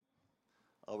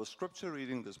Our scripture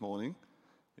reading this morning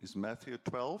is Matthew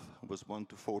 12, verse 1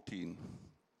 to 14.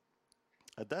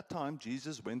 At that time,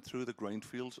 Jesus went through the grain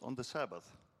fields on the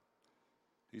Sabbath.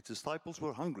 His disciples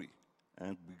were hungry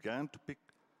and began to pick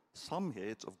some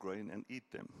heads of grain and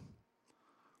eat them.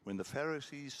 When the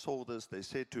Pharisees saw this, they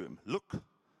said to him, "Look,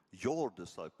 your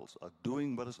disciples are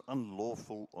doing what is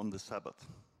unlawful on the Sabbath."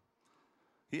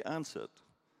 He answered,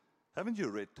 "Haven't you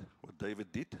read what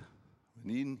David did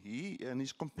when he and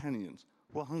his companions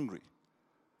were hungry?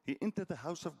 He entered the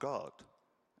house of God,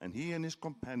 and he and his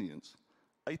companions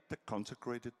ate the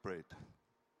consecrated bread,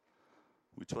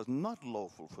 which was not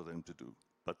lawful for them to do,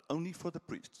 but only for the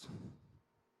priests.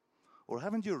 Or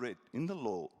haven't you read in the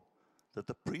law that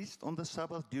the priests on the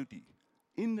Sabbath duty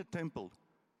in the temple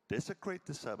desecrate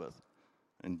the Sabbath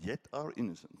and yet are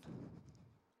innocent?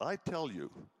 I tell you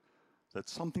that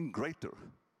something greater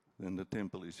than the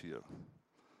temple is here.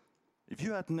 If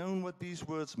you had known what these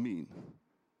words mean,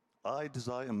 'I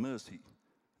desire mercy,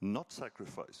 not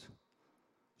sacrifice,'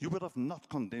 you would have not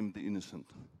condemned the innocent.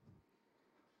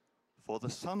 For the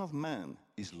Son of Man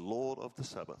is Lord of the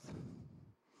Sabbath."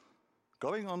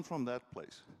 Going on from that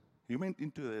place, he went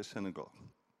into their synagogue,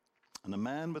 and a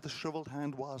man with a shriveled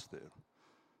hand was there.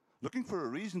 Looking for a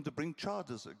reason to bring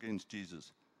charges against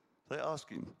Jesus, they asked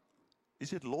him,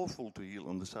 "Is it lawful to heal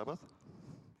on the Sabbath?"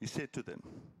 He said to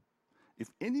them, "If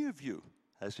any of you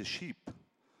has a sheep,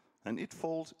 and it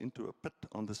falls into a pit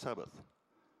on the Sabbath,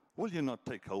 will you not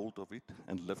take hold of it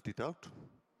and lift it out?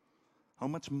 How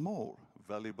much more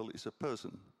valuable is a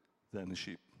person than a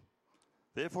sheep?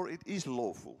 Therefore it is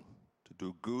lawful to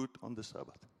do good on the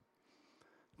Sabbath."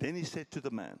 Then he said to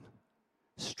the man,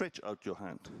 "Stretch out your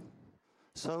hand."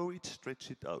 So it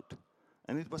stretched it out,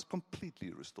 and it was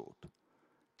completely restored,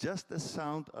 just as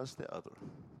sound as the other.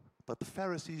 But the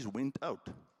Pharisees went out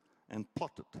and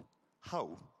plotted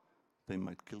how they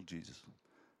might kill Jesus.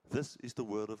 This is the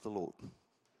word of the Lord.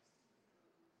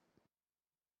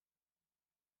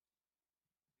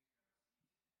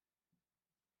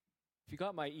 If you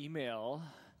got my email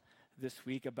this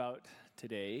week about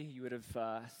today, you would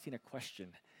have seen a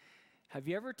question. Have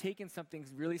you ever taken something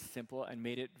really simple and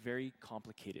made it very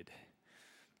complicated?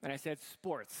 And I said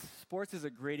sports. Sports is a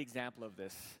great example of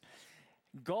this.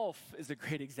 Golf is a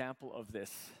great example of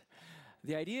this.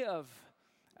 The idea of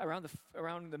around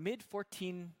the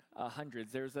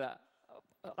mid-1400s, there's I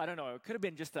don't know, it could have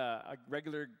been just a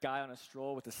regular guy on a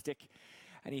stroll with a stick,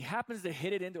 and he happens to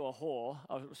hit it into a hole,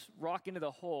 a rock into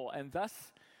the hole, and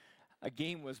thus a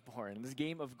game was born, this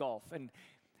game of golf. And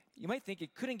you might think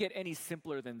it couldn't get any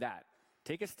simpler than that.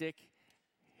 Take a stick,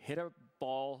 hit a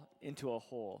ball into a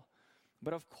hole.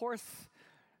 But of course,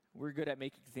 we're good at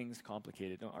making things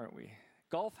complicated, aren't we?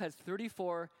 Golf has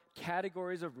 34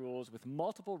 categories of rules with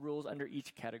multiple rules under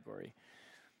each category.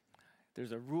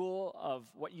 There's a rule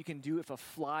of what you can do if a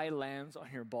fly lands on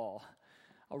your ball.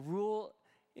 A rule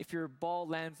if your ball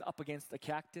lands up against a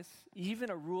cactus. Even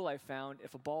a rule I found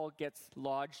if a ball gets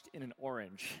lodged in an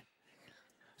orange.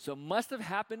 So it must have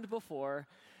happened before,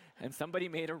 and somebody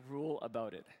made a rule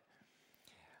about it.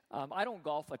 I don't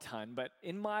golf a ton, but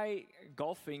in my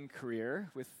golfing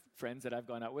career with friends that I've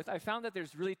gone out with, I found that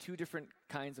there's really two different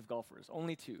kinds of golfers,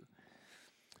 only two.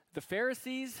 The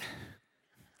Pharisees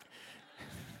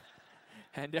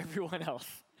and everyone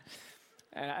else.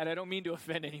 And I don't mean to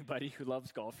offend anybody who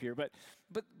loves golf here, but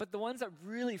the ones that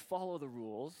really follow the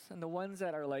rules and the ones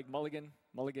that are like mulligan,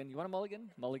 you want a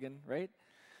mulligan? Mulligan, right?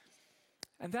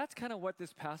 And that's kind of what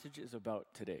this passage is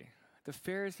about today. The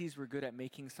Pharisees were good at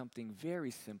making something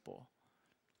very simple,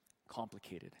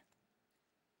 complicated.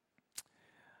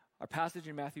 Our passage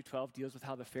in Matthew 12 deals with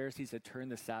how the Pharisees had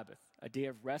turned the Sabbath, a day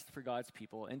of rest for God's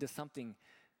people, into something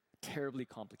terribly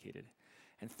complicated.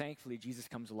 And thankfully, Jesus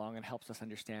comes along and helps us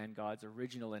understand God's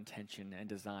original intention and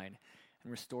design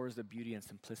and restores the beauty and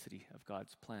simplicity of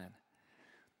God's plan.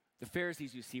 The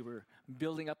Pharisees, you see, were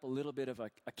building up a little bit of a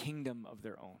kingdom of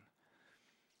their own.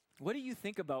 What do you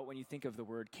think about when you think of the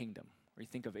word kingdom, or you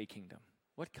think of a kingdom?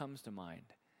 What comes to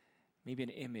mind? Maybe an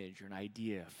image or an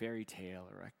idea, a fairy tale,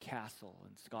 or a castle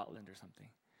in Scotland or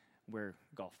something, where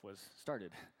golf was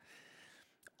started.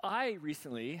 I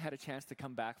recently had a chance to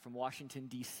come back from Washington,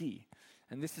 D.C.,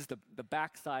 and this is the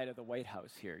backside of the White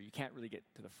House here. You can't really get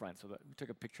to the front, so we took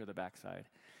a picture of the backside.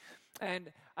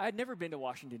 And I had never been to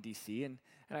Washington, D.C., and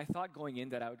I thought going in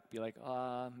that I would be like,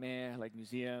 man, like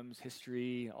museums,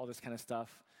 history, all this kind of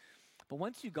stuff. But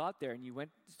once you got there and you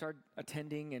started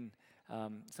attending and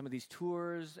some of these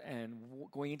tours and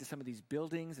going into some of these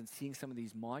buildings and seeing some of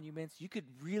these monuments, you could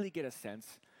really get a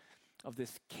sense of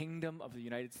this kingdom of the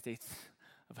United States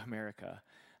of America,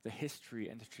 the history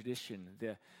and the tradition,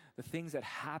 the things that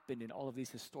happened in all of these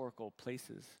historical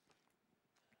places.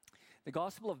 The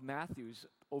Gospel of Matthew's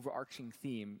overarching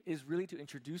theme is really to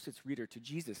introduce its reader to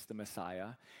Jesus, the Messiah,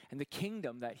 and the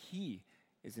kingdom that he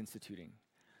is instituting.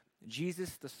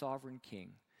 Jesus, the sovereign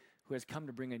king, who has come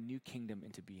to bring a new kingdom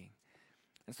into being.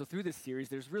 And so through this series,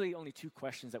 there's really only two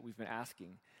questions that we've been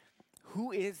asking.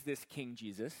 Who is this King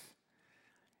Jesus?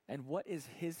 And what is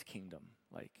his kingdom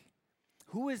like?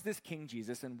 Who is this King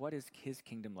Jesus, and what is his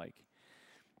kingdom like?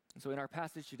 And so in our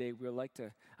passage today, we'd like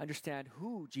to understand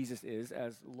who Jesus is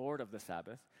as Lord of the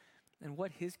Sabbath, and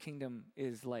what his kingdom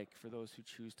is like for those who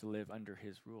choose to live under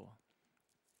his rule.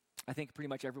 I think pretty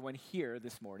much everyone here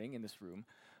this morning in this room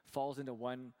falls into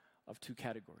one of two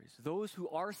categories. Those who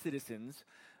are citizens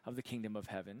of the kingdom of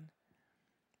heaven,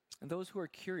 and those who are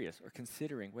curious or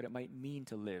considering what it might mean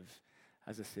to live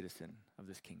as a citizen of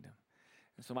this kingdom.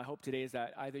 And so my hope today is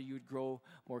that either you would grow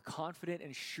more confident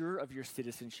and sure of your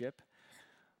citizenship,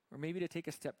 or maybe to take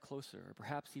a step closer, or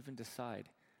perhaps even decide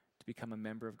to become a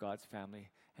member of God's family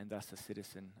and thus a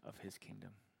citizen of his kingdom.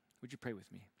 Would you pray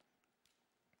with me?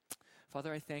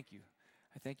 Father, I thank you.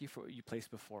 I thank you for what you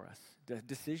placed before us, a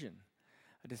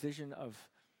decision of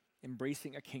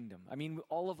embracing a kingdom. I mean,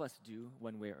 all of us do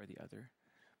one way or the other,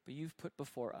 but you've put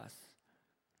before us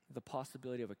the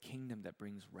possibility of a kingdom that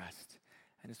brings rest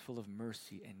and is full of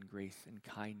mercy and grace and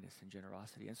kindness and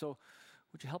generosity. And so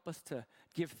would you help us to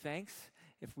give thanks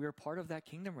if we're part of that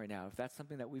kingdom right now, if that's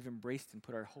something that we've embraced and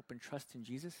put our hope and trust in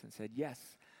Jesus and said,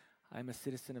 yes, I'm a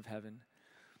citizen of heaven.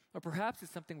 Or perhaps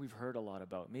it's something we've heard a lot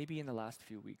about, maybe in the last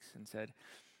few weeks, and said,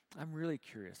 I'm really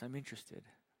curious, I'm interested.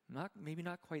 Maybe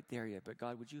not quite there yet, but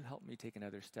God, would you help me take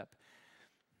another step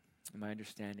in my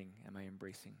understanding and my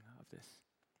embracing of this?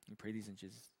 We pray this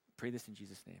in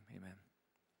Jesus' name, amen.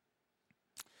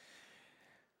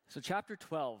 So chapter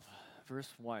 12, verse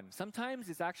 1. Sometimes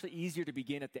it's actually easier to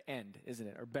begin at the end, isn't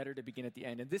it? Or better to begin at the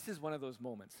end. And this is one of those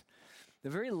moments. The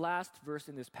very last verse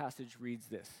in this passage reads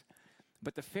this: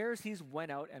 But the Pharisees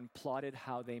went out and plotted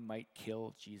how they might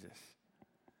kill Jesus.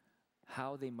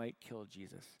 How they might kill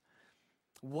Jesus.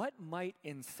 What might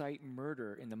incite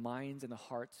murder in the minds and the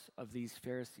hearts of these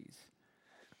Pharisees?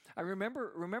 I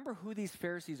remember who these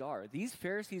Pharisees are. These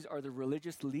Pharisees are the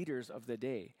religious leaders of the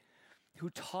day who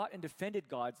taught and defended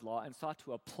God's law and sought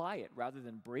to apply it rather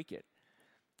than break it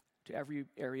to every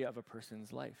area of a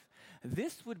person's life.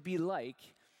 This would be like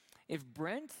if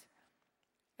Brent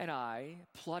and I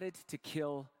plotted to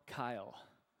kill Kyle.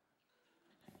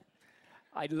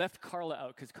 I left Carla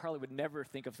out because Carla would never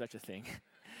think of such a thing.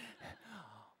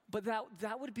 But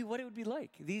that would be what it would be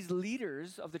like. These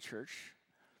leaders of the church,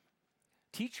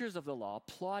 teachers of the law,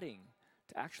 plotting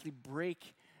to actually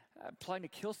plotting to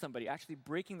kill somebody, actually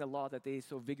breaking the law that they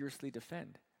so vigorously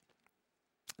defend.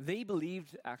 They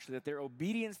believed actually that their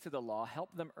obedience to the law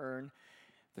helped them earn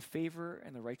the favor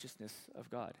and the righteousness of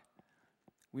God.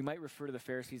 We might refer to the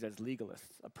Pharisees as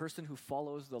legalists, a person who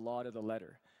follows the law to the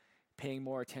letter, paying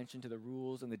more attention to the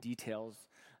rules and the details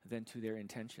than to their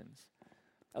intentions.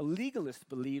 A legalist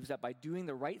believes that by doing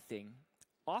the right thing,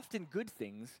 often good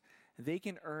things, they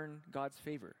can earn God's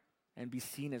favor and be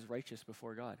seen as righteous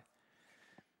before God.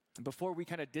 Before we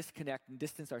kind of disconnect and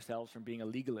distance ourselves from being a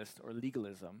legalist or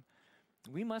legalism,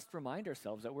 we must remind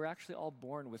ourselves that we're actually all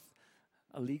born with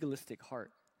a legalistic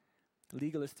heart,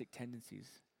 legalistic tendencies.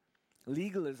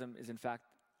 Legalism is, in fact,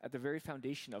 at the very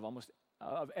foundation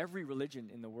of every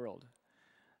religion in the world.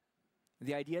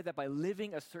 The idea that by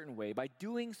living a certain way, by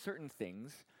doing certain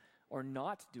things or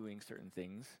not doing certain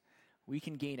things, we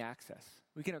can gain access.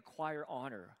 We can acquire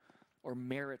honor or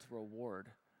merit reward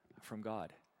from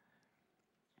God.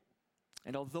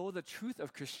 And although the truth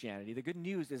of Christianity, the good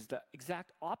news is the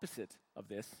exact opposite of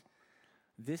this,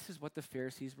 this is what the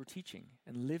Pharisees were teaching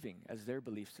and living as their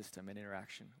belief system and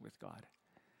interaction with God.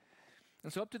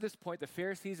 And so up to this point, the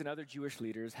Pharisees and other Jewish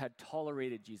leaders had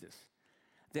tolerated Jesus.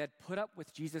 They had put up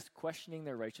with Jesus questioning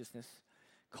their righteousness,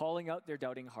 calling out their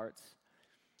doubting hearts.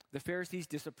 The Pharisees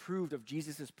disapproved of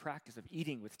Jesus' practice of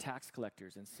eating with tax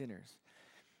collectors and sinners.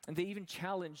 And they even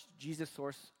challenged Jesus'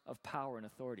 source of power and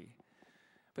authority.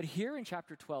 But here in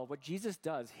chapter 12, what Jesus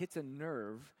does hits a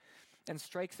nerve and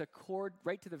strikes a chord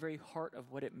right to the very heart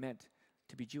of what it meant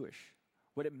to be Jewish,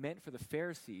 what it meant for the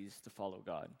Pharisees to follow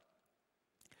God.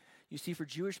 You see, for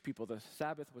Jewish people, the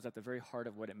Sabbath was at the very heart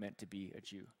of what it meant to be a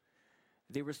Jew.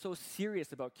 They were so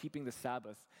serious about keeping the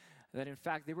Sabbath that, in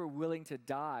fact, they were willing to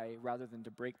die rather than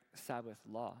to break Sabbath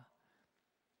law.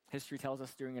 History tells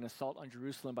us during an assault on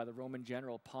Jerusalem by the Roman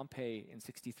general Pompey in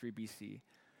 63 BC,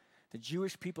 the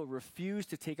Jewish people refused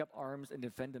to take up arms and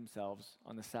defend themselves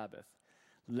on the Sabbath,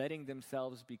 letting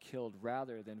themselves be killed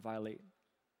rather than violate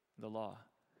the law.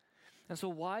 And so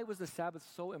why was the Sabbath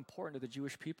so important to the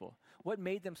Jewish people? What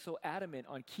made them so adamant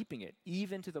on keeping it,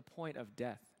 even to the point of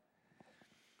death?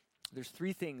 There's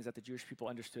three things that the Jewish people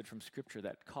understood from Scripture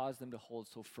that caused them to hold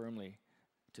so firmly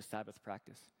to Sabbath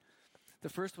practice. The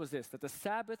first was this, that the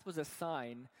Sabbath was a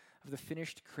sign of the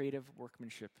finished creative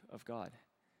workmanship of God.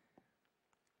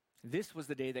 This was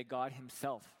the day that God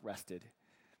himself rested.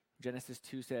 Genesis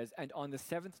 2 says, "And on the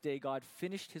seventh day God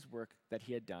finished his work that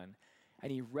he had done,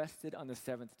 and he rested on the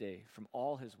seventh day from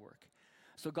all his work.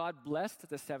 So God blessed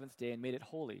the seventh day and made it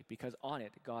holy, because on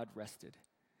it God rested."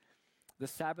 The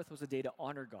Sabbath was a day to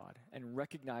honor God and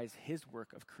recognize his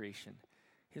work of creation,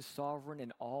 his sovereign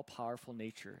and all-powerful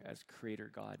nature as creator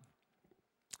God.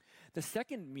 The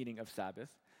second meaning of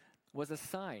Sabbath was a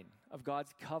sign of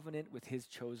God's covenant with his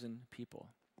chosen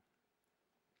people.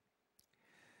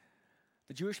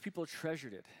 The Jewish people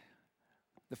treasured it,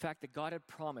 the fact that God had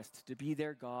promised to be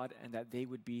their God and that they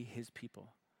would be his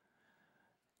people.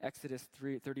 Exodus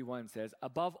 3:31 says,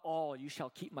 "Above all, you shall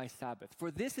keep my Sabbath,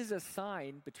 for this is a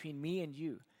sign between me and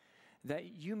you, that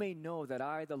you may know that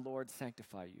I, the Lord,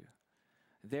 sanctify you.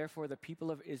 Therefore, the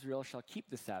people of Israel shall keep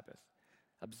the Sabbath,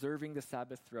 observing the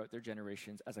Sabbath throughout their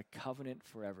generations as a covenant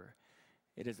forever.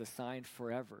 It is a sign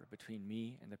forever between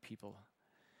me and the people."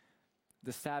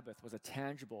 The Sabbath was a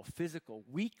tangible, physical,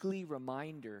 weekly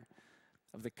reminder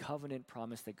of the covenant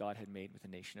promise that God had made with the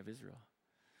nation of Israel.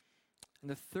 And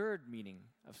the third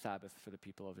meaning of Sabbath for the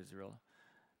people of Israel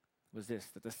was this,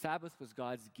 that the Sabbath was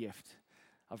God's gift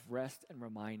of rest and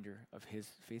reminder of his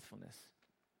faithfulness.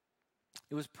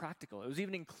 It was practical. It was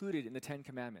even included in the 10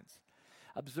 Commandments.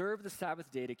 "Observe the Sabbath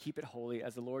day to keep it holy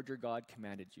as the Lord your God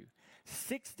commanded you.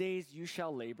 6 days you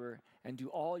shall labor and do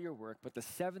all your work, but the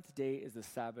seventh day is the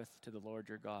Sabbath to the Lord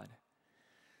your God."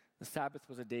 The Sabbath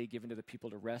was a day given to the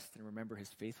people to rest and remember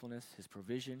his faithfulness, his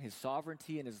provision, his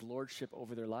sovereignty, and his lordship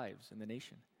over their lives and the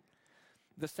nation.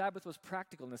 The Sabbath was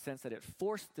practical in the sense that it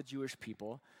forced the Jewish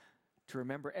people to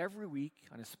remember every week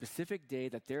on a specific day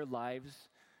that their lives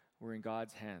were in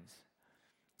God's hands.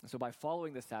 And so by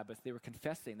following the Sabbath, they were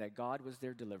confessing that God was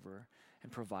their deliverer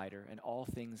and provider, and all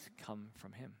things come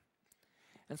from him.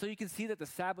 And so you can see that the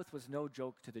Sabbath was no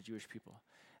joke to the Jewish people,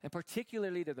 and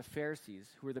particularly to the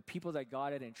Pharisees, who were the people that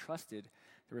God had entrusted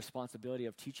the responsibility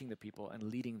of teaching the people and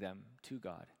leading them to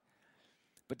God.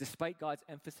 But despite God's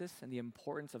emphasis and the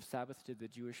importance of Sabbath to the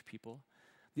Jewish people,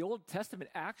 the Old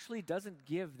Testament actually doesn't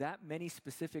give that many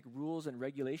specific rules and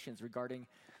regulations regarding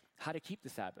how to keep the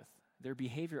Sabbath, their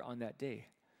behavior on that day.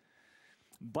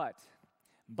 But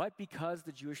because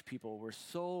the Jewish people were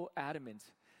so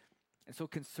adamant and so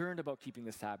concerned about keeping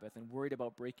the Sabbath and worried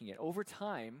about breaking it, over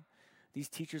time, these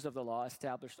teachers of the law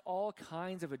established all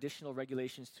kinds of additional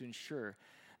regulations to ensure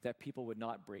that people would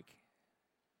not break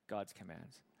God's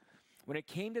commands. When it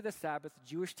came to the Sabbath,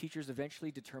 Jewish teachers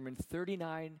eventually determined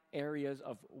 39 areas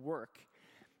of work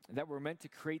that were meant to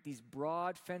create these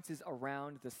broad fences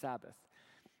around the Sabbath,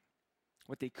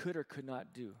 what they could or could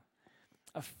not do.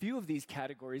 A few of these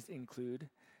categories include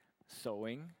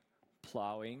sowing,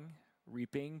 plowing,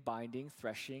 reaping, binding,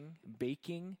 threshing,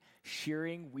 baking,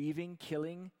 shearing, weaving,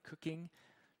 killing, cooking,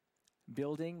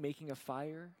 building, making a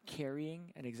fire,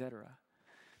 carrying, and etc.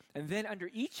 And then under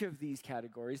each of these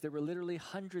categories, there were literally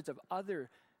hundreds of other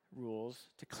rules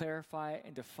to clarify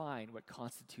and define what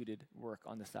constituted work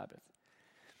on the Sabbath.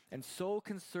 And so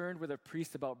concerned were the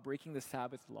priests about breaking the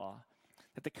Sabbath law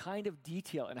that the kind of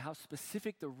detail and how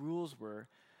specific the rules were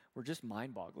just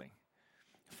mind-boggling.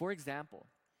 For example,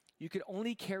 you could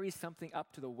only carry something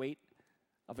up to the weight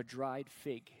of a dried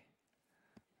fig.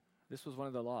 This was one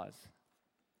of the laws.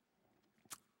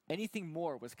 Anything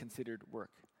more was considered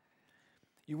work.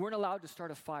 You weren't allowed to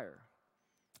start a fire,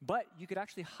 but you could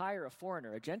actually hire a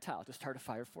foreigner, a Gentile, to start a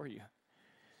fire for you.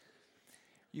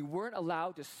 You weren't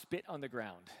allowed to spit on the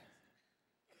ground,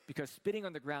 because spitting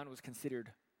on the ground was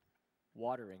considered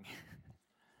watering.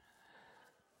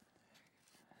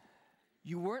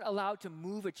 You weren't allowed to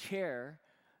move a chair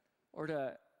or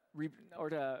to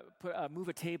move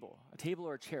a table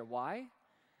or a chair. Why?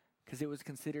 Because it was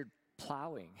considered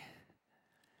plowing.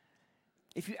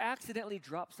 If you accidentally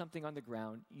dropped something on the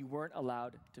ground, you weren't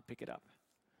allowed to pick it up.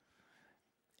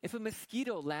 If a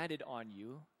mosquito landed on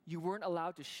you, you weren't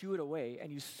allowed to shoo it away,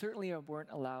 and you certainly weren't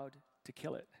allowed to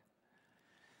kill it.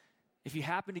 If you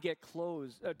happened to get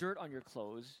dirt on your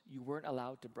clothes, you weren't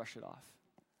allowed to brush it off.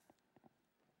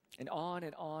 And on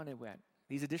it went.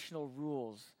 These additional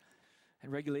rules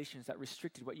and regulations that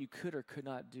restricted what you could or could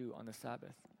not do on the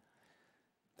Sabbath.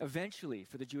 Eventually,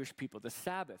 for the Jewish people, the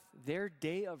Sabbath, their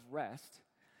day of rest,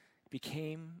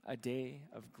 became a day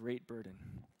of great burden.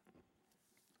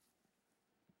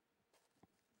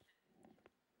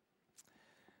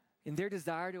 In their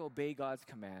desire to obey God's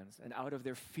commands and out of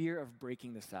their fear of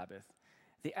breaking the Sabbath,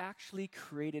 they actually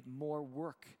created more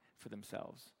work for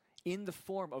themselves in the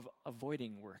form of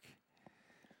avoiding work.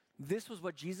 This was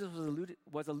what Jesus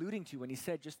was alluding to when he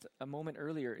said just a moment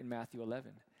earlier in Matthew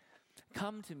 11,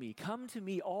 come to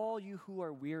me, all you who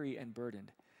are weary and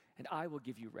burdened, and I will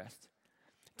give you rest.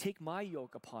 Take my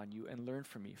yoke upon you and learn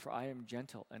from me, for I am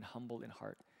gentle and humble in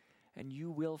heart, and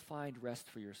you will find rest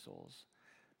for your souls.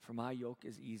 For my yoke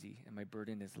is easy and my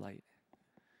burden is light.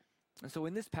 And so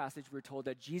in this passage, we're told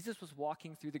that Jesus was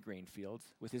walking through the grain fields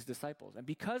with his disciples. And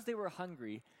because they were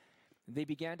hungry, they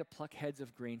began to pluck heads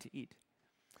of grain to eat.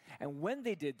 And when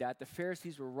they did that, the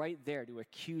Pharisees were right there to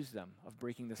accuse them of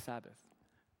breaking the Sabbath.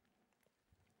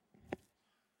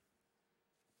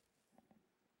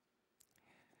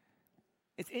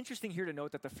 It's interesting here to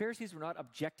note that the Pharisees were not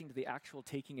objecting to the actual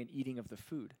taking and eating of the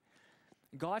food.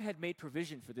 God had made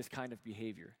provision for this kind of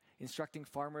behavior, instructing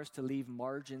farmers to leave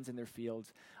margins in their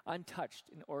fields untouched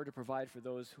in order to provide for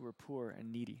those who were poor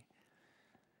and needy.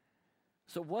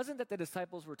 So it wasn't that the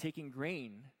disciples were taking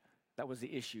grain that was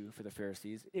the issue for the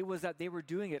Pharisees. It was that they were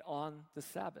doing it on the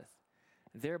Sabbath,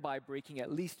 thereby breaking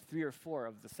at least 3 or 4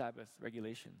 of the Sabbath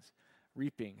regulations: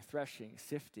 reaping, threshing,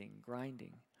 sifting,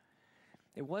 grinding.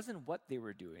 It wasn't what they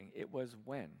were doing, it was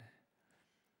when.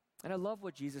 And I love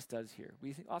what Jesus does here.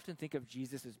 We often think of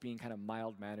Jesus as being kind of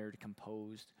mild-mannered,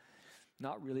 composed,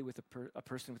 not really with a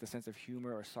person with a sense of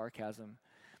humor or sarcasm.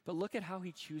 But look at how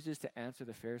he chooses to answer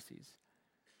the Pharisees.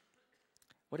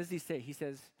 What does he say? He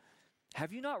says,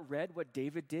 have you not read what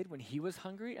David did when he was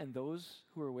hungry and those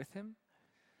who were with him?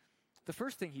 The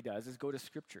first thing he does is go to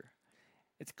Scripture.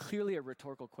 It's clearly a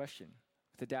rhetorical question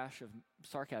with a dash of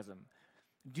sarcasm.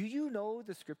 Do you know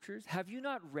the Scriptures? Have you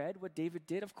not read what David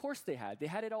did? Of course they had. They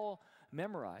had it all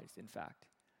memorized, in fact.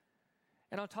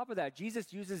 And on top of that,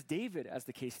 Jesus uses David as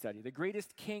the case study, the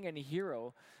greatest king and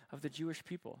hero of the Jewish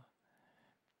people.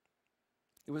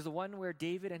 It was the one where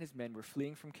David and his men were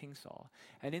fleeing from King Saul.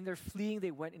 And in their fleeing,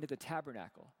 they went into the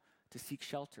tabernacle to seek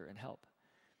shelter and help.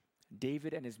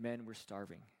 David and his men were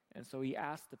starving. And so he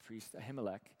asked the priest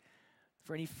Ahimelech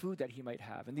for any food that he might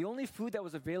have. And the only food that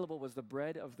was available was the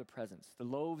bread of the presence, the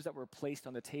loaves that were placed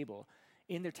on the table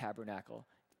in their tabernacle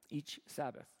each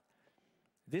Sabbath.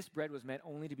 This bread was meant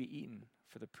only to be eaten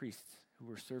for the priests who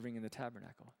were serving in the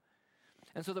tabernacle.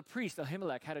 And so the priest,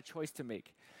 Ahimelech, had a choice to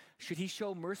make. Should he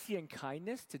show mercy and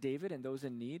kindness to David and those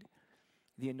in need,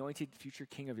 the anointed future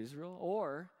king of Israel,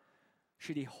 or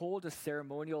should he hold a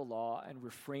ceremonial law and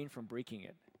refrain from breaking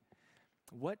it?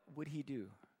 What would he do?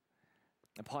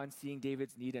 Upon seeing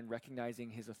David's need and recognizing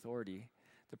his authority,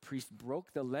 the priest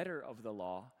broke the letter of the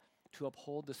law to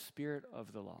uphold the spirit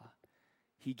of the law.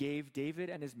 He gave David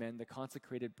and his men the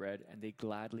consecrated bread, and they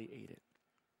gladly ate it.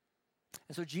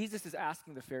 And so Jesus is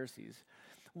asking the Pharisees,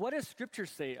 what does Scripture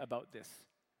say about this?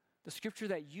 The Scripture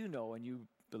that you know and you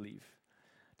believe.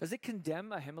 Does it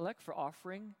condemn Ahimelech for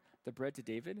offering the bread to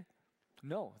David?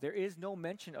 No, there is no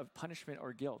mention of punishment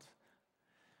or guilt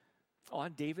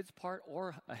on David's part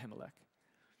or Ahimelech.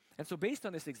 And so based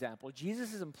on this example,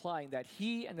 Jesus is implying that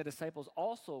he and the disciples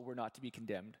also were not to be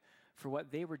condemned for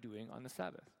what they were doing on the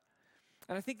Sabbath.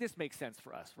 And I think this makes sense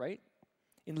for us, right?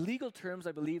 In legal terms,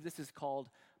 I believe this is called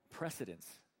precedence,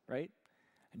 right?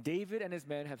 David and his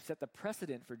men have set the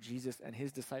precedent for Jesus and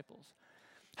his disciples.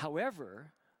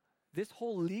 However, this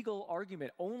whole legal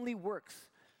argument only works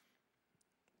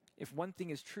if one thing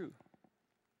is true.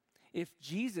 If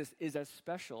Jesus is as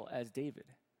special as David.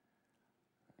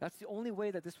 That's the only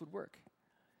way that this would work.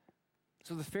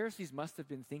 So the Pharisees must have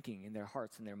been thinking in their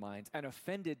hearts and their minds and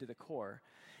offended to the core.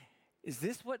 Is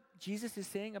this what Jesus is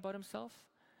saying about himself?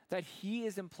 That he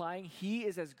is implying he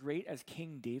is as great as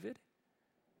King David?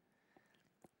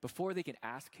 Before they can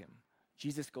ask him,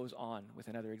 Jesus goes on with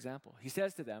another example. He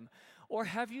says to them, or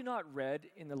have you not read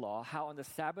in the law how on the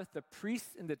Sabbath the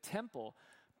priests in the temple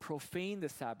profane the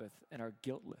Sabbath and are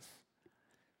guiltless?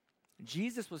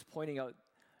 Jesus was pointing out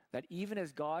that even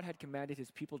as God had commanded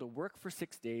his people to work for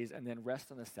 6 days and then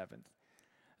rest on the 7th,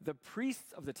 the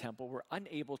priests of the temple were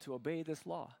unable to obey this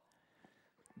law.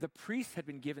 The priests had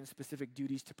been given specific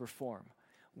duties to perform,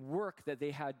 work that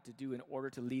they had to do in order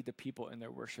to lead the people in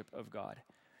their worship of God.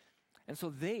 And so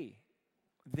they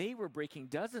were breaking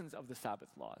dozens of the Sabbath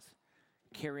laws,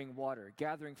 carrying water,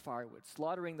 gathering firewood,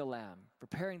 slaughtering the lamb,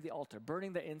 preparing the altar,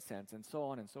 burning the incense, and so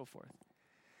on and so forth.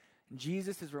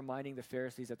 Jesus is reminding the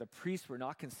Pharisees that the priests were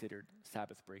not considered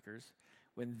Sabbath breakers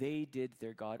when they did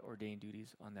their God-ordained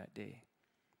duties on that day.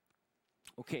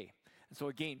 Okay, and so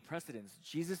again, precedence.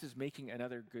 Jesus is making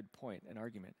another good point, an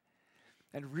argument.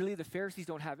 And really, the Pharisees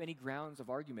don't have any grounds of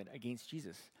argument against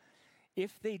Jesus.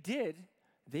 If they did,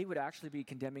 they would actually be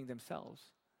condemning themselves.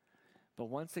 But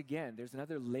once again, there's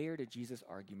another layer to Jesus'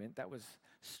 argument that was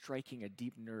striking a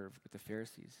deep nerve with the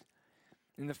Pharisees.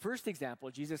 In the first example,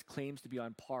 Jesus claims to be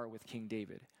on par with King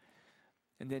David.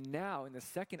 And then now, in the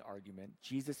second argument,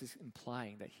 Jesus is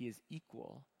implying that he is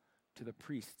equal to the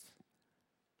priests.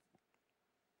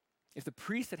 If the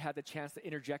priests had had the chance to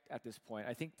interject at this point,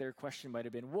 I think their question might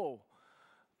have been, whoa,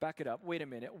 back it up, wait a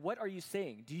minute, what are you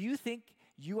saying? Do you think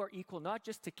you are equal not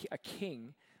just to a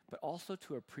king, but also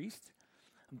to a priest?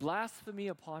 Blasphemy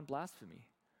upon blasphemy.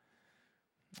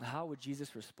 How would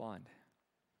Jesus respond?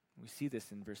 We see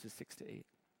this in verses 6 to 8.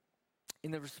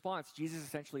 In the response, Jesus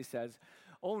essentially says,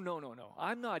 oh, no,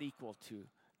 I'm not equal to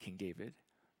King David.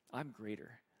 I'm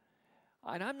greater.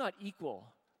 And I'm not equal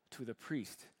to the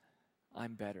priest.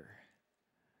 I'm better.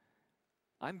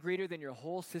 I'm greater than your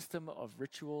whole system of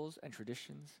rituals and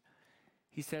traditions.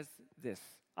 He says this,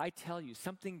 I tell you,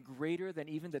 something greater than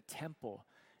even the temple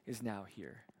is now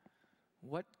here.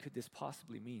 What could this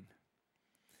possibly mean?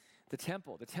 The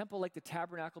temple, like the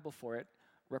tabernacle before it,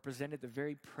 represented the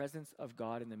very presence of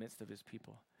God in the midst of his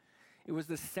people. It was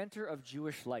the center of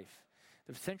Jewish life,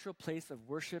 the central place of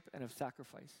worship and of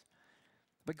sacrifice.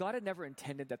 But God had never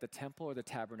intended that the temple or the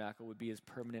tabernacle would be his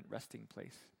permanent resting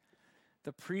place.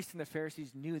 The priests and the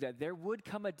Pharisees knew that there would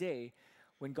come a day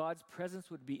when God's presence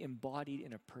would be embodied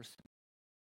in a person,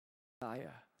 Messiah,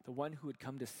 the one who would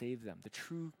come to save them, the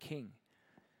true king.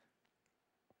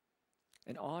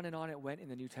 And on it went in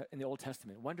the Old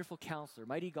Testament. Wonderful Counselor,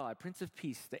 Mighty God, Prince of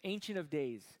Peace, the Ancient of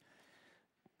Days.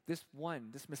 This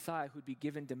Messiah who would be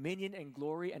given dominion and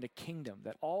glory and a kingdom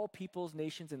that all peoples,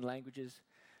 nations, and languages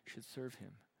should serve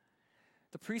him.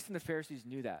 The priests and the Pharisees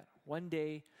knew that. One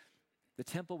day, the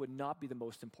temple would not be the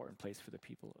most important place for the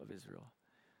people of Israel.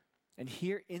 And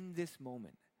here in this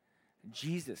moment,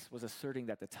 Jesus was asserting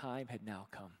that the time had now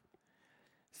come.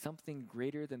 Something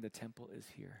greater than the temple is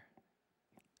here.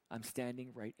 I'm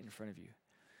standing right in front of you.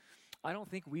 I don't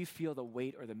think we feel the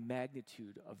weight or the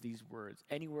magnitude of these words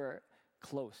anywhere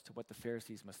close to what the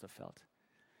Pharisees must have felt.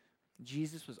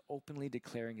 Jesus was openly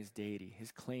declaring his deity,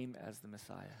 his claim as the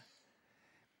Messiah.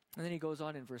 And then he goes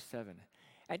on in verse 7.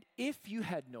 And if you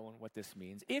had known what this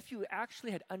means, if you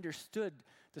actually had understood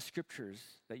the scriptures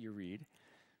that you read,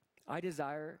 I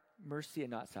desire mercy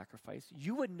and not sacrifice,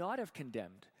 you would not have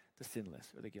condemned the sinless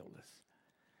or the guiltless.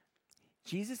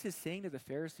 Jesus is saying to the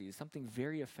Pharisees something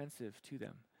very offensive to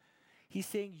them. He's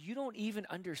saying, you don't even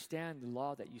understand the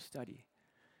law that you study.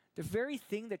 The very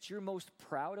thing that you're most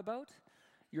proud about,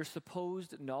 your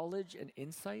supposed knowledge and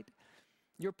insight,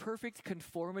 your perfect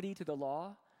conformity to the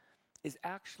law, is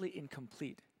actually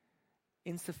incomplete,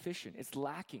 insufficient, it's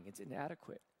lacking, it's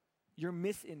inadequate. You're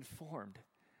misinformed.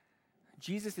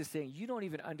 Jesus is saying, you don't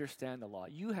even understand the law.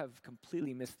 You have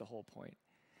completely missed the whole point.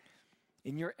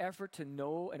 In your effort to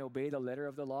know and obey the letter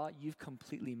of the law, you've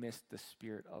completely missed the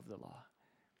spirit of the law.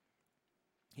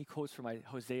 He quotes from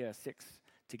Hosea 6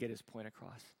 to get his point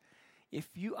across. If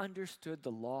you understood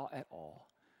the law at all,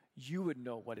 you would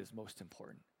know what is most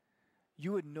important.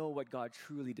 You would know what God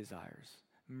truly desires,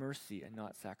 mercy and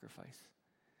not sacrifice.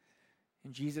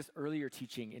 In Jesus' earlier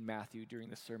teaching in Matthew during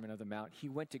the Sermon on the Mount, he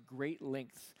went to great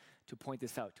lengths to point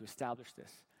this out, to establish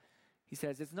this. He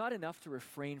says, it's not enough to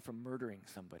refrain from murdering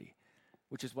somebody,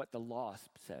 which is what the law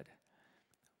said,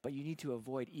 but you need to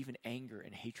avoid even anger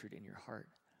and hatred in your heart.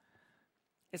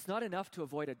 It's not enough to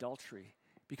avoid adultery,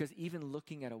 because even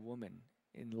looking at a woman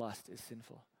in lust is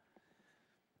sinful.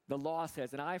 The law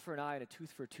says, an eye for an eye and a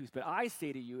tooth for a tooth. But I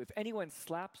say to you, if anyone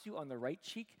slaps you on the right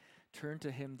cheek, turn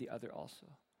to him the other also.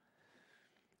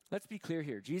 Let's be clear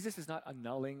here. Jesus is not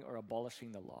annulling or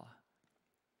abolishing the law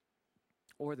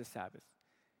or the Sabbath.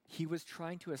 He was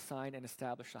trying to assign and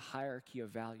establish a hierarchy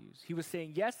of values. He was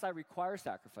saying, yes, I require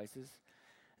sacrifices.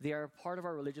 They are a part of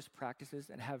our religious practices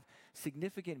and have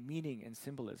significant meaning and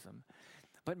symbolism.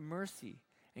 But mercy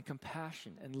and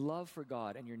compassion and love for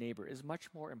God and your neighbor is much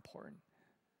more important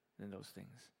than those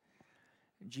things.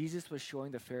 Jesus was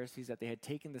showing the Pharisees that they had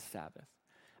taken the Sabbath,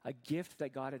 a gift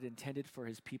that God had intended for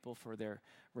his people for their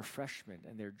refreshment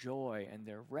and their joy and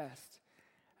their rest,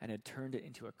 and had turned it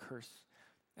into a curse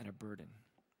and a burden.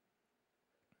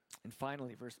 And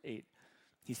finally, verse 8,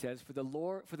 he says, For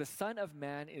the Son of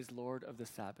Man is Lord of the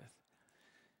Sabbath.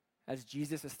 As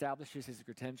Jesus establishes his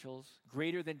credentials,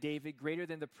 greater than David, greater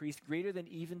than the priest, greater than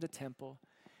even the temple,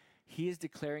 he is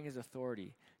declaring his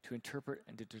authority to interpret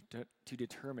and to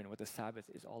determine what the Sabbath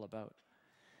is all about.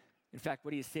 In fact,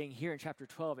 what he is saying here in chapter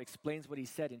 12 explains what he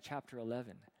said in chapter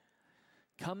 11.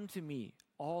 Come to me,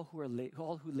 all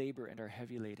who labor and are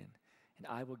heavy laden, and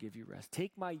I will give you rest.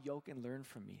 Take my yoke and learn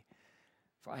from me,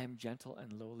 for I am gentle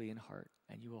and lowly in heart,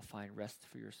 and you will find rest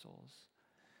for your souls.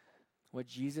 What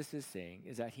Jesus is saying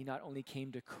is that he not only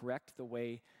came to correct the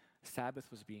way Sabbath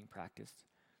was being practiced,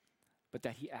 but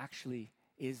that he actually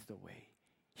is the way.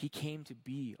 He came to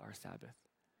be our Sabbath.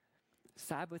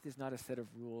 Sabbath is not a set of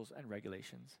rules and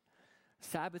regulations.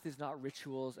 Sabbath is not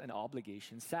rituals and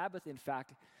obligations. Sabbath, in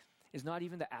fact, is not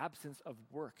even the absence of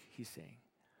work, he's saying.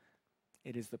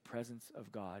 It is the presence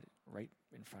of God right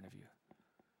in front of you.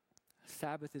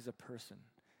 Sabbath is a person.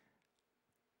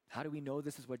 How do we know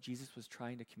this is what Jesus was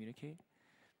trying to communicate?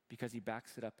 Because he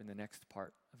backs it up in the next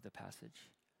part of the passage.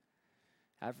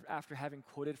 After having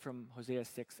quoted from Hosea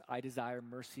 6, I desire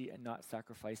mercy and not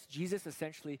sacrifice, Jesus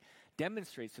essentially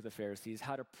demonstrates to the Pharisees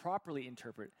how to properly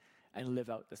interpret and live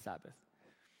out the Sabbath.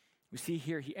 We see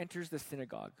here he enters the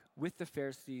synagogue with the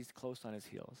Pharisees close on his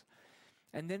heels.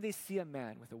 And then they see a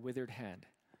man with a withered hand.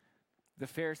 The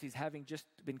Pharisees, having just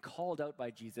been called out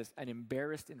by Jesus and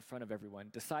embarrassed in front of everyone,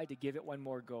 decide to give it one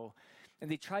more go, and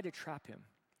they try to trap him.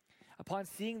 Upon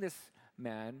seeing this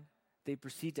man, they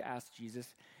proceed to ask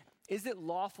Jesus, is it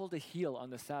lawful to heal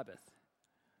on the Sabbath?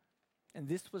 And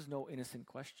this was no innocent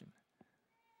question.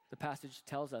 The passage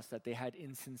tells us that they had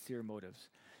insincere motives.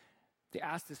 They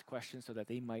asked this question so that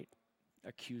they might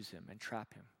accuse him and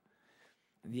trap him.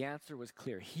 And the answer was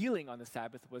clear. Healing on the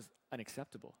Sabbath was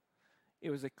unacceptable.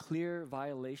 It was a clear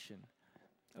violation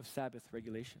of Sabbath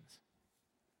regulations.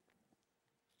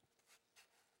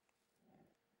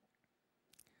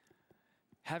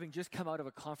 Having just come out of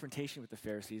a confrontation with the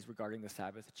Pharisees regarding the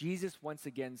Sabbath, Jesus once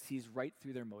again sees right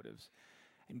through their motives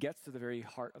and gets to the very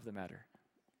heart of the matter.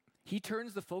 He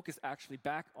turns the focus actually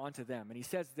back onto them, and he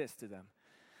says this to them.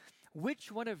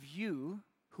 Which one of you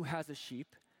who has a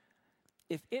sheep,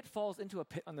 if it falls into a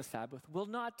pit on the Sabbath, will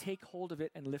not take hold of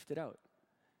it and lift it out?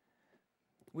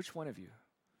 Which one of you?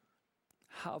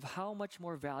 Of how much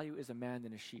more value is a man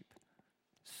than a sheep?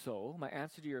 So, my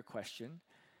answer to your question,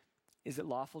 is it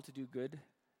lawful to do good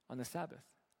on the Sabbath?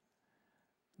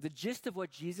 The gist of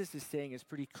what Jesus is saying is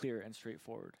pretty clear and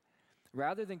straightforward.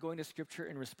 Rather than going to Scripture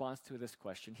in response to this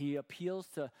question, he appeals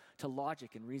to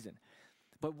logic and reason.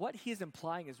 But what he is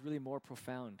implying is really more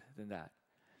profound than that.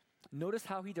 Notice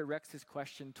how he directs his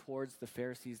question towards the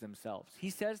Pharisees themselves. He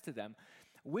says to them,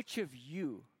 which of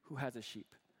you who has a sheep?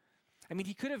 I mean,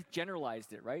 he could have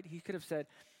generalized it, right? He could have said,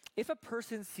 if a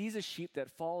person sees a sheep that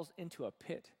falls into a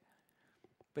pit,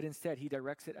 but instead he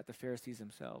directs it at the Pharisees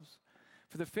themselves.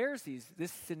 For the Pharisees,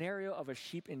 this scenario of a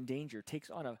sheep in danger takes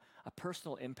on a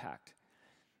personal impact.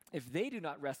 If they do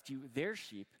not rescue their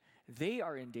sheep, they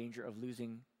are in danger of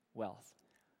losing wealth,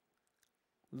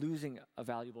 losing a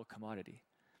valuable commodity.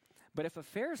 But if a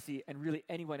Pharisee, and really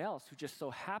anyone else who just so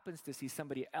happens to see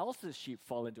somebody else's sheep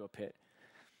fall into a pit,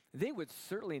 they would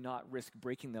certainly not risk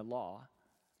breaking the law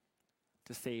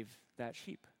to save that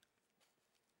sheep.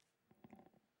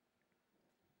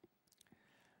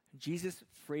 Jesus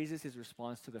phrases his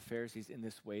response to the Pharisees in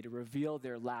this way to reveal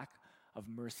their lack of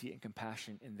mercy and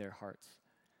compassion in their hearts.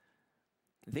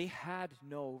 They had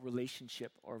no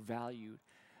relationship or value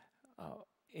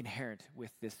inherent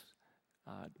with this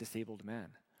disabled man.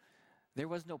 There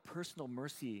was no personal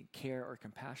mercy, care, or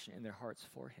compassion in their hearts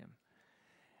for him.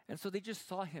 And so they just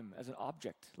saw him as an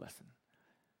object lesson,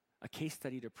 a case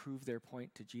study to prove their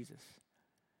point to Jesus.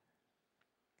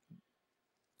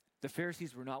 The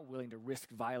Pharisees were not willing to risk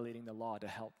violating the law to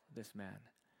help this man.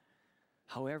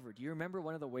 However, do you remember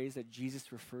one of the ways that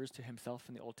Jesus refers to himself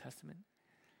in the Old Testament?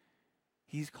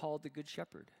 He's called the Good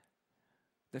Shepherd.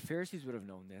 The Pharisees would have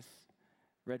known this.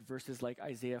 Read verses like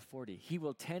Isaiah 40. He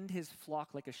will tend his flock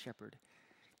like a shepherd.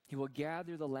 He will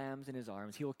gather the lambs in his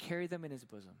arms. He will carry them in his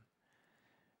bosom.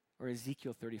 Or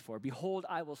Ezekiel 34. Behold,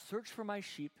 I will search for my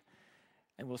sheep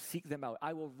and will seek them out.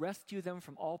 I will rescue them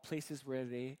from all places where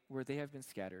they have been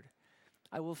scattered.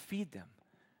 I will feed them.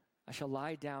 I shall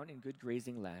lie down in good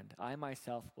grazing land. I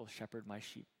myself will shepherd my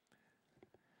sheep.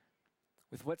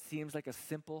 With what seems like a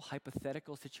simple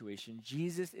hypothetical situation,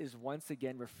 Jesus is once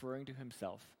again referring to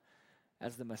himself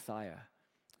as the Messiah,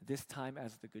 this time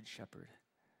as the Good Shepherd.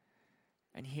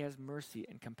 And he has mercy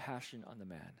and compassion on the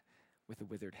man with a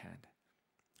withered hand.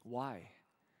 Why?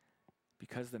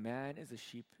 Because the man is a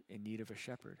sheep in need of a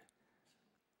shepherd.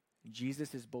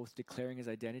 Jesus is both declaring his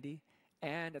identity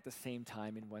and at the same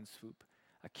time in one swoop,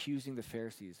 accusing the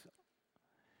Pharisees.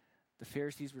 The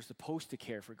Pharisees were supposed to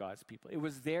care for God's people. It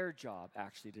was their job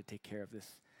actually to take care of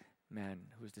this man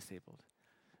who was disabled.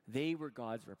 They were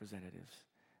God's representatives.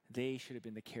 They should have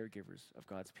been the caregivers of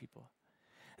God's people.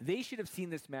 They should have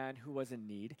seen this man who was in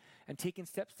need and taken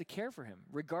steps to care for him,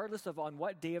 regardless of on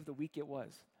what day of the week it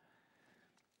was.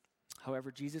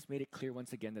 However, Jesus made it clear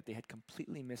once again that they had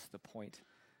completely missed the point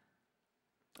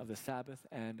of the Sabbath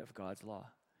and of God's law.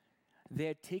 They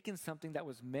had taken something that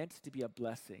was meant to be a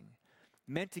blessing,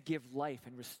 meant to give life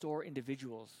and restore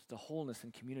individuals to wholeness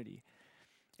and community,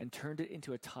 and turned it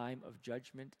into a time of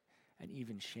judgment and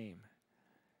even shame.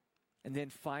 And then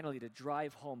finally, to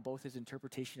drive home both his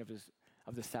interpretation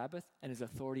of the Sabbath and his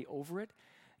authority over it,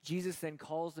 Jesus then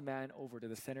calls the man over to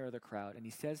the center of the crowd, and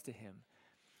he says to him,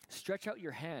 "Stretch out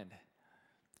your hand."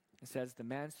 It says the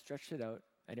man stretched it out,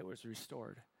 and it was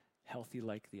restored, healthy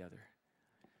like the other.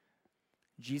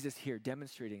 Jesus here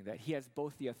demonstrating that he has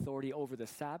both the authority over the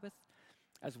Sabbath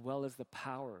as well as the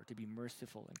power to be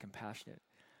merciful and compassionate,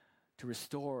 to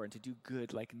restore and to do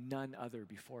good like none other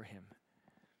before him.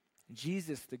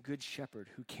 Jesus, the good shepherd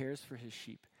who cares for his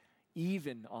sheep,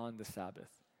 even on the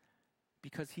Sabbath,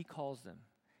 because he calls them,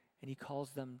 and he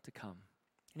calls them to come,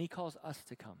 and he calls us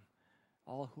to come,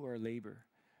 all who are labor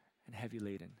and heavy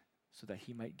laden, so that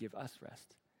he might give us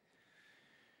rest.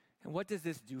 And what does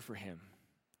this do for him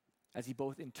as he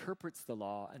both interprets the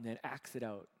law and then acts it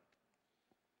out?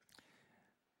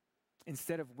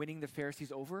 Instead of winning the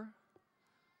Pharisees over,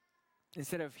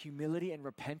 instead of humility and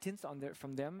repentance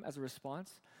from them as a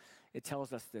response, it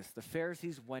tells us this: the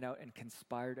Pharisees went out and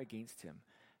conspired against him,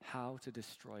 how to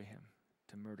destroy him,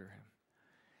 to murder him.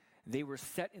 They were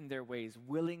set in their ways,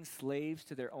 willing slaves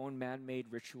to their own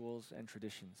man-made rituals and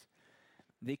traditions.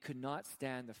 They could not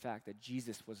stand the fact that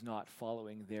Jesus was not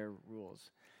following their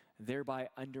rules, thereby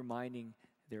undermining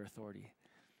their authority.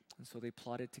 And so they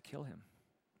plotted to kill him.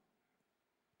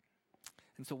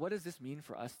 And so what does this mean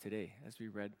for us today as we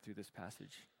read through this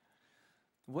passage?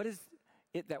 What is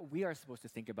it that we are supposed to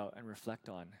think about and reflect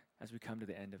on as we come to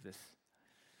the end of this?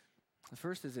 The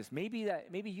first is this: maybe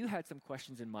you had some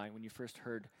questions in mind when you first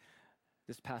heard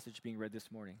this passage being read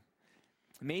this morning.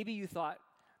 Maybe you thought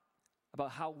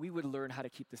about how we would learn how to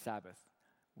keep the Sabbath,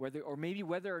 whether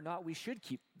or not we should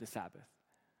keep the Sabbath.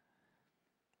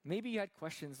 Maybe you had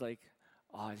questions like,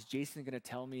 is Jason going to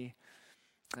tell me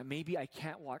that maybe I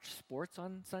can't watch sports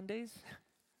on Sundays?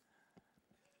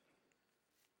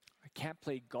 I can't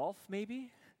play golf,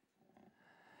 maybe?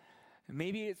 And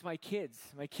maybe it's my kids.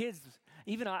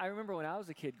 Even I remember when I was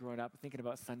a kid growing up thinking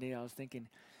about Sunday, I was thinking,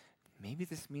 maybe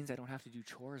this means I don't have to do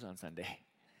chores on Sunday.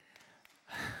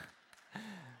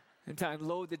 And to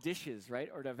unload the dishes, right?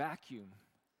 Or to vacuum.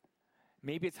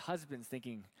 Maybe it's husbands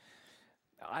thinking,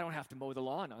 I don't have to mow the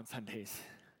lawn on Sundays.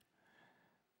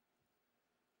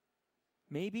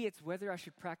 Maybe it's whether I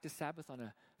should practice Sabbath on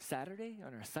a Saturday,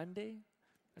 on a Sunday.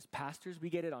 As pastors, we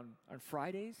get it on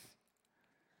Fridays.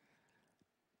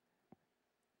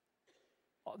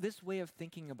 This way of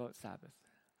thinking about Sabbath,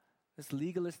 this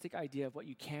legalistic idea of what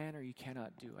you can or you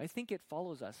cannot do, I think it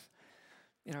follows us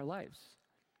in our lives.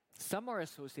 Some are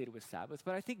associated with Sabbath,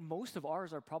 but I think most of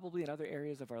ours are probably in other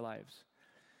areas of our lives.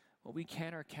 What we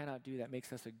can or cannot do that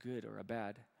makes us a good or a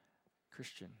bad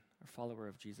Christian or follower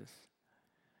of Jesus.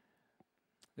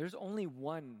 There's only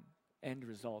one end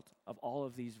result of all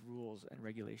of these rules and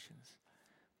regulations,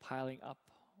 piling up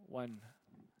one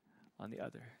on the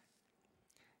other.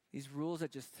 These rules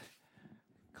that just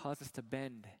cause us to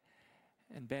bend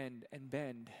and bend and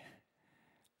bend,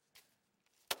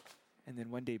 and then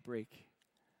one day break.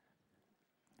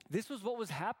 This was what was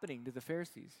happening to the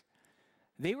Pharisees.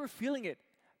 They were feeling it,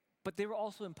 but they were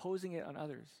also imposing it on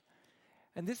others.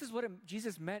 And this is what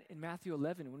Jesus meant in Matthew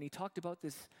 11 when he talked about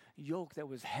this yoke that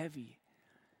was heavy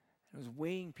and was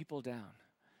weighing people down,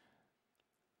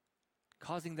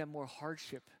 causing them more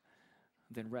hardship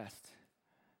than rest,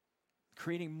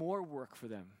 creating more work for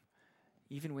them,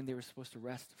 even when they were supposed to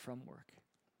rest from work.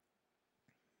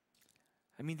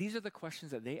 I mean, these are the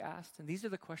questions that they asked, and these are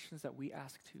the questions that we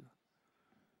ask too.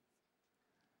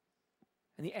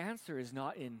 And the answer is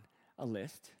not in a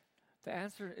list. The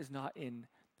answer is not in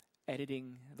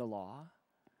editing the law.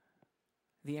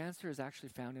 The answer is actually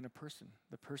found in a person,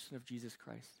 the person of Jesus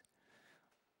Christ.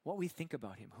 What we think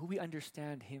about him, who we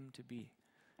understand him to be.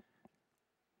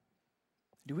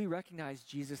 Do we recognize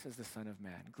Jesus as the Son of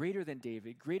Man, greater than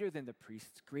David, greater than the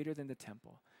priests, greater than the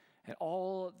temple, and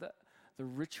all the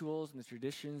rituals and the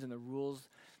traditions and the rules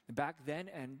back then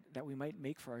and that we might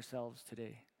make for ourselves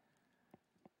today?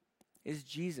 Is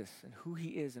Jesus and who he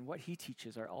is and what he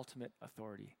teaches our ultimate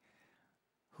authority,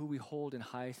 who we hold in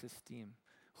highest esteem,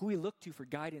 who we look to for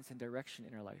guidance and direction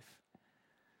in our life?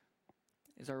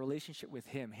 Is our relationship with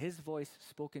him, his voice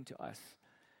spoken to us,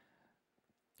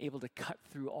 able to cut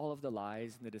through all of the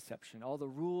lies and the deception, all the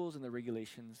rules and the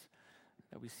regulations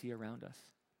that we see around us?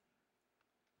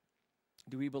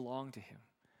 Do we belong to him?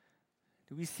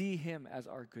 Do we see him as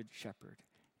our good shepherd,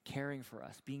 caring for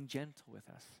us, being gentle with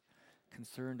us,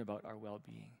 concerned about our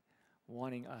well-being,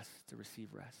 wanting us to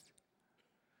receive rest?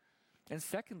 And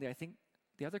secondly, I think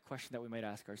The other question that we might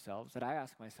ask ourselves, that I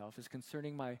ask myself, is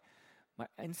concerning my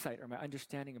insight or my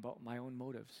understanding about my own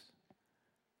motives,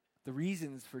 the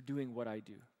reasons for doing what I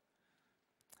do.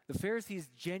 The Pharisees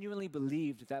genuinely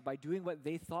believed that by doing what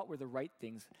they thought were the right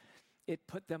things, it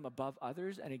put them above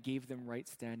others and it gave them right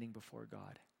standing before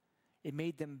God. It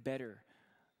made them better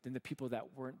than the people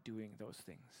that weren't doing those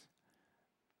things.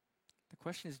 The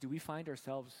question is, do we find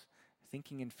ourselves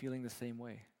thinking and feeling the same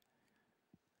way?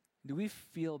 Do we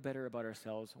feel better about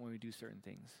ourselves when we do certain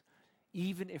things,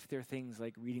 even if they're things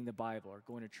like reading the Bible or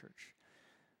going to church?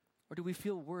 Or do we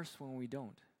feel worse when we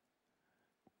don't?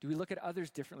 Do we look at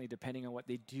others differently depending on what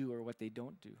they do or what they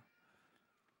don't do?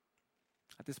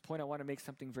 At this point, I want to make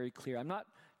something very clear. I'm not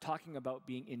talking about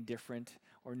being indifferent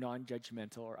or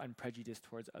non-judgmental or unprejudiced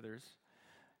towards others.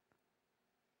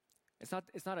 It's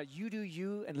not a you do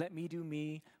you and let me do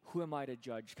me, who am I to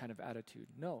judge kind of attitude.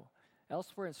 No.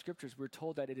 Elsewhere in scriptures, we're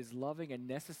told that it is loving and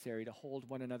necessary to hold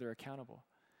one another accountable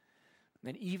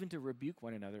and even to rebuke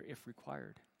one another if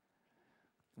required.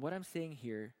 What I'm saying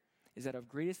here is that of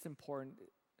greatest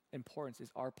importance is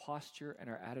our posture and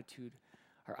our attitude,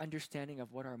 our understanding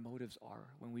of what our motives are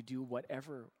when we do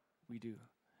whatever we do.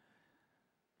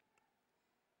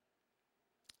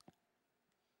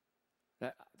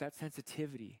 That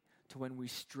sensitivity to when we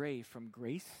stray from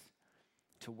grace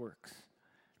to works,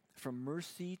 from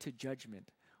mercy to judgment,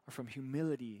 or from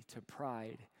humility to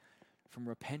pride, from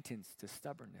repentance to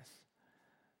stubbornness.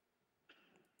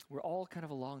 We're all kind of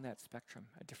along that spectrum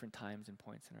at different times and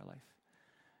points in our life.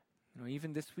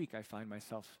 Even this week I find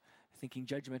myself thinking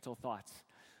judgmental thoughts,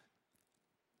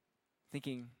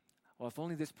 thinking, well, if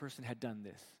only this person had done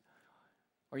this.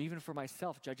 Or even for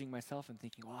myself, judging myself and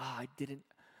thinking, well, I didn't.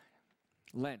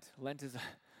 Lent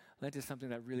is something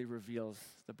that really reveals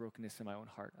the brokenness in my own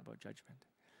heart about judgment.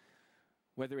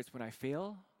 Whether it's when I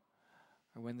fail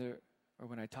or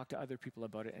when I talk to other people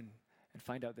about it and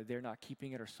find out that they're not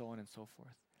keeping it, or so on and so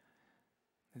forth.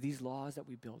 These laws that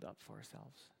we build up for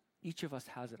ourselves, each of us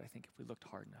has it, I think, if we looked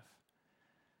hard enough.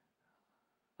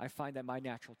 I find that my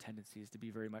natural tendency is to be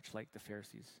very much like the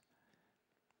Pharisees,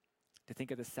 to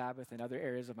think of the Sabbath and other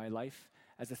areas of my life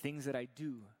as the things that I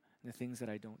do and the things that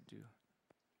I don't do.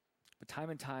 But time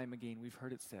and time again, we've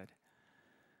heard it said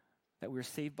that we're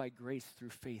saved by grace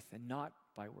through faith and not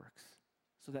by works,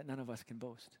 so that none of us can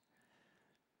boast.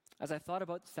 As I thought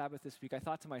about the Sabbath this week, I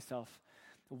thought to myself,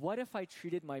 what if I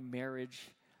treated my marriage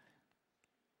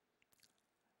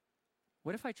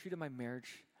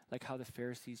like how the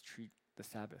Pharisees treat the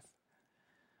Sabbath?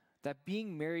 That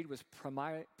being married was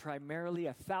primarily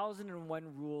 1,001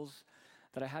 rules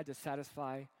that I had to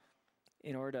satisfy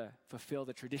in order to fulfill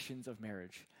the traditions of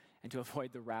marriage and to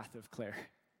avoid the wrath of Claire.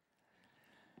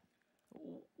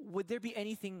 Would there be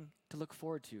anything to look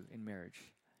forward to in marriage?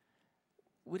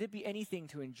 Would it be anything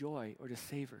to enjoy or to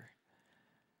savor?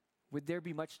 Would there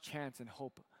be much chance and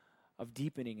hope of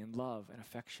deepening in love and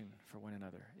affection for one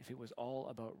another if it was all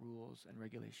about rules and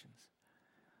regulations?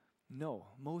 No,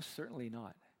 most certainly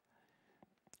not.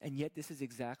 And yet this is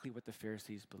exactly what the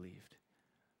Pharisees believed,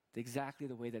 exactly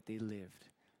the way that they lived,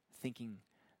 thinking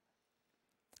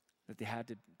that they had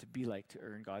to be like to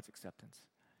earn God's acceptance.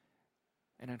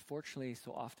 And unfortunately,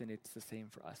 so often it's the same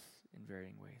for us in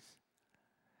varying ways.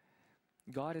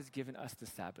 God has given us the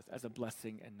Sabbath as a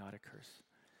blessing and not a curse.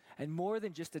 And more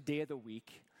than just a day of the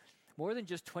week, more than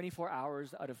just 24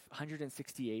 hours out of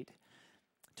 168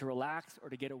 to relax or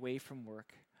to get away from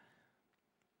work,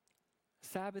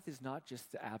 Sabbath is not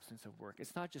just the absence of work.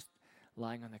 It's not just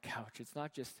lying on the couch. It's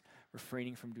not just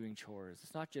refraining from doing chores.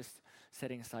 It's not just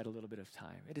setting aside a little bit of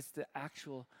time. It is the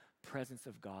actual presence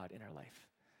of God in our life,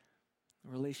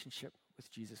 a relationship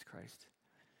with Jesus Christ.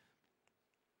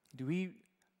 Do we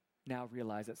now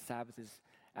realize that Sabbath is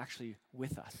actually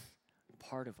with us,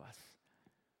 part of us,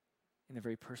 in the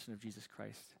very person of Jesus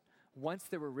Christ? Once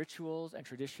there were rituals and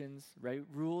traditions,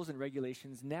 rules and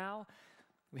regulations, now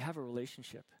we have a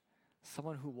relationship,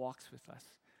 someone who walks with us,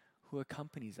 who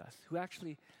accompanies us, who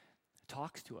actually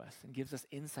talks to us and gives us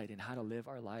insight in how to live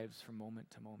our lives from moment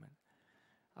to moment.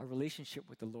 A relationship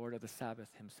with the Lord of the Sabbath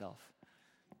himself,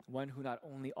 one who not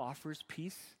only offers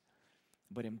peace,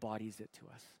 but embodies it to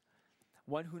us.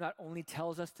 One who not only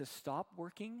tells us to stop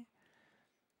working,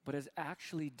 but has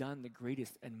actually done the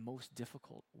greatest and most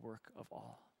difficult work of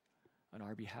all on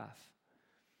our behalf.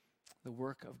 The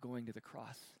work of going to the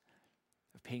cross,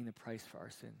 of paying the price for our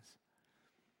sins.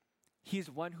 He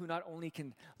is one who not only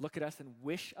can look at us and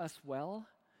wish us well,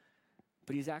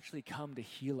 but he's actually come to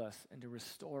heal us and to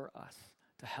restore us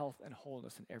to health and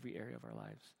wholeness in every area of our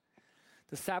lives.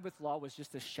 The Sabbath law was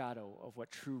just a shadow of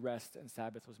what true rest and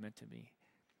Sabbath was meant to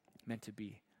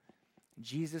be.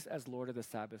 Jesus, as Lord of the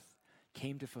Sabbath,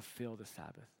 came to fulfill the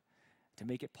Sabbath, to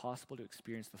make it possible to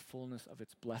experience the fullness of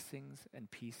its blessings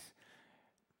and peace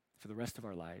for the rest of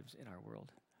our lives in our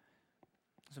world.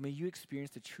 So may you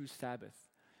experience the true Sabbath,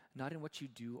 not in what you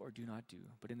do or do not do,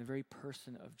 but in the very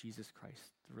person of Jesus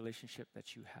Christ, the relationship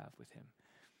that you have with him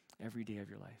every day of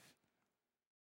your life.